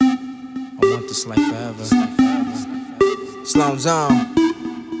this life forever. Sloan Zone.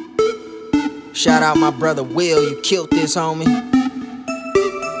 Shout out my brother Will, you killed this, homie.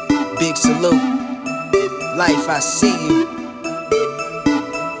 Big salute. Life, I see you.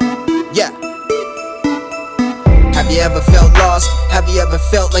 Yeah. Have you ever felt lost? Have you ever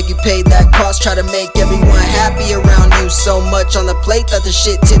felt like you paid that cost? Try to make everyone happy around you. So much on the plate that the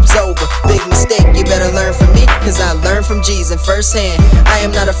shit tips over. Big mistake, you better learn from me, cause I learned from G's in first hand. I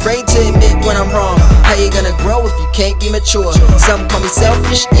am not afraid to admit when I'm wrong. How you gonna grow if you can't be mature? Some call me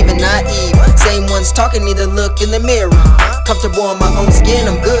selfish, even naive. Same ones talking need to look in the mirror. Comfortable in my own skin,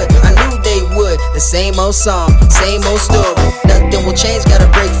 I'm good. I knew they would. The same old song, same old story. Nothing will change,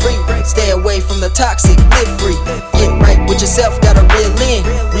 gotta break free. Stay away from the toxic, live free. Get right with yourself, gotta reel in.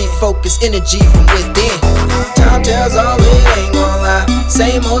 Refocus energy from within. Time tells all, it ain't gon' lie.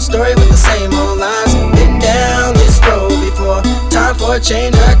 Same old story with the same old lines. Been down this road before. Time for a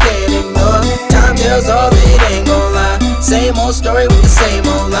change I can't ignore. Time tells all, it ain't gon' lie. Same old story with the same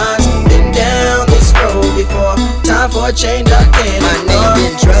old lines. Been down this road before. Time for a change I can't ignore. My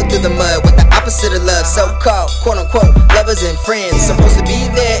name been drugged through the mud with the opposite of love. So-called, quote-unquote, lovers and friends. Supposed to be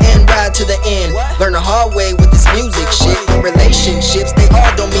there and ride to the end. Learn the hard way with this music shit. Relationships, they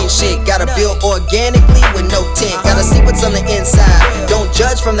all don't mean shit. Gotta build organically with no tent. Gotta see what's on the inside. Don't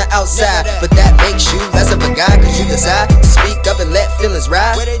judge from the outside, but that makes you less of a guy, cause you decide to speak up and let feelings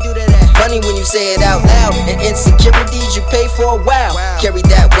ride. Funny when you say it out loud. And insecurities you pay for a while. Carry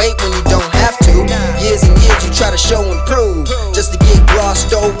that weight when you don't have to. Years and years you try to show and prove, just to get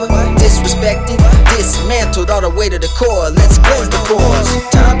glossed over, disrespected, dismantled all the way to the core. Let's cleanse the pores.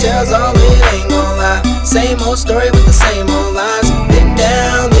 Time tells all, it ain't gon' lie. Same old story with the same old lines. Been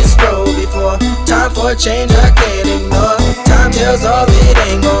down this road before. Time for a change I can't ignore. Time tells all, it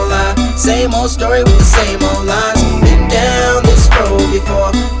ain't gon' lie. Same old story with the same old lines. Been down this road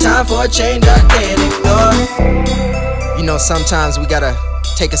before. Time for a change I can't ignore. You know, sometimes we gotta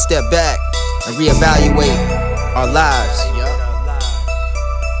take a step back and reevaluate our lives.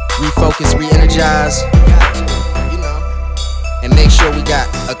 Refocus, re-energize, and make sure we got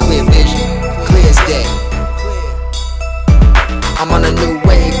a clear vision, clear as day. I'm on a new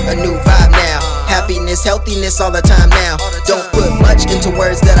wave, a new vibe now. Happiness, healthiness all the time now. Don't put much into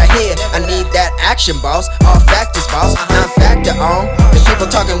words that I hear. I need that action, boss. All factors, boss. Non-factor on. The people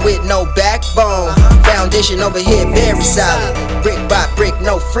talking with no backbone. Foundation over here very solid. Brick by brick,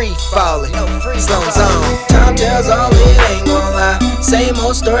 no free falling. Sloan Zone. Time tells all, it ain't gon' lie. Same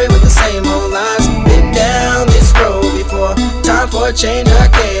old story with the same old lines. Been down this road before. Time for a change I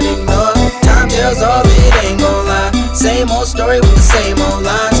can't ignore. Time tells all, it ain't gon' lie. Same old story with the same old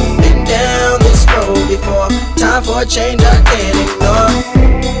lines. Been down this road before. Time for a change I can't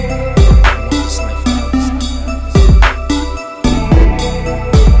ignore.